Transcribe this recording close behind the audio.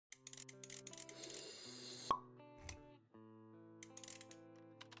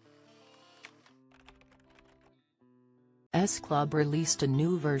S Club released a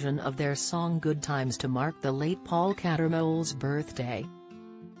new version of their song Good Times to mark the late Paul Cattermole's birthday.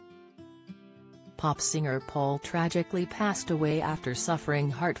 Pop singer Paul tragically passed away after suffering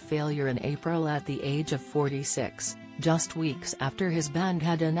heart failure in April at the age of 46, just weeks after his band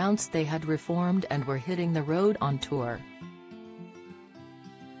had announced they had reformed and were hitting the road on tour.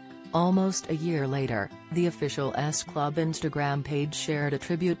 Almost a year later, the official S Club Instagram page shared a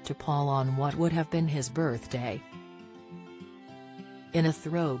tribute to Paul on what would have been his birthday. In a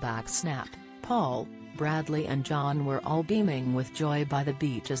throwback snap, Paul, Bradley and John were all beaming with joy by the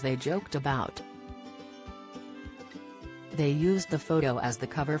beach as they joked about. They used the photo as the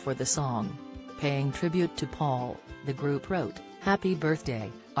cover for the song. Paying tribute to Paul, the group wrote, "Happy birthday,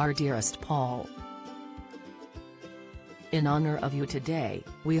 our dearest Paul. In honor of you today,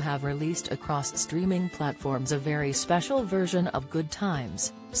 we have released across streaming platforms a very special version of Good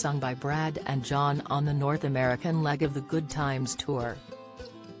Times, sung by Brad and John on the North American leg of the Good Times tour.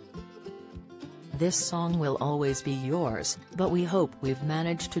 This song will always be yours, but we hope we've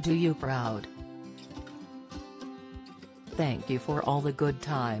managed to do you proud. Thank you for all the good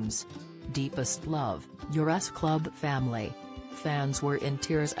times. Deepest love, your S Club family." Fans were in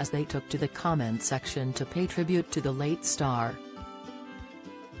tears as they took to the comment section to pay tribute to the late star.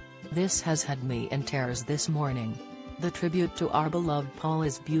 "This has had me in tears this morning. The tribute to our beloved Paul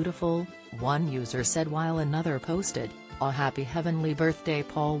is beautiful," one user said, while another posted, "A happy heavenly birthday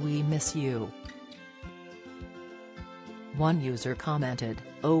Paul, we miss you." One user commented,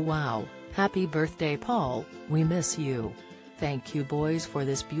 "Oh wow, happy birthday Paul, we miss you. Thank you boys for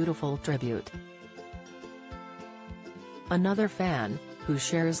this beautiful tribute." Another fan, who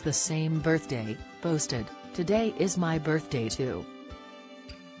shares the same birthday, posted, "Today is my birthday too.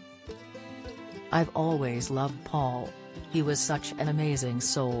 I've always loved Paul. He was such an amazing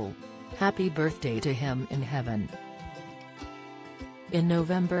soul. Happy birthday to him in heaven." In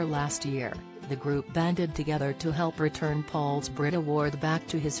November last year, the group banded together to help return Paul's Brit Award back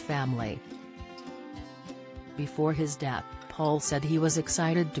to his family. Before his death, Paul said he was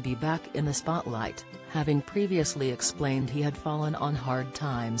excited to be back in the spotlight, having previously explained he had fallen on hard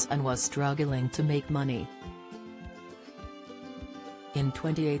times and was struggling to make money. In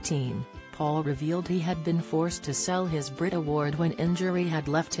 2018, Paul revealed he had been forced to sell his Brit Award when injury had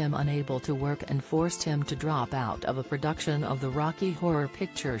left him unable to work and forced him to drop out of a production of the Rocky Horror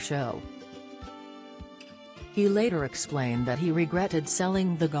Picture Show. He later explained that he regretted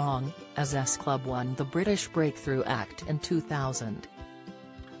selling the gong, as S Club won the British Breakthrough Act in 2000.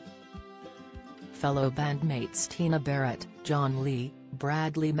 Fellow bandmates Tina Barrett, John Lee,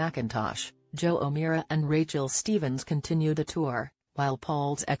 Bradley McIntosh, Joe O'Meara and Rachel Stevens continued the tour, while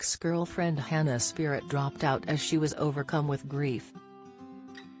Paul's ex-girlfriend Hannah Spirit dropped out as she was overcome with grief.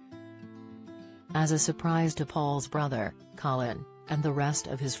 As a surprise to Paul's brother, Colin, and the rest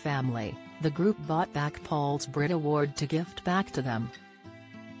of his family, the group bought back Paul's Brit Award to gift back to them.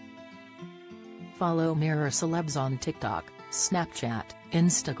 Follow Mirror Celebs on TikTok, Snapchat,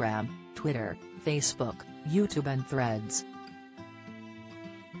 Instagram, Twitter, Facebook, YouTube and Threads.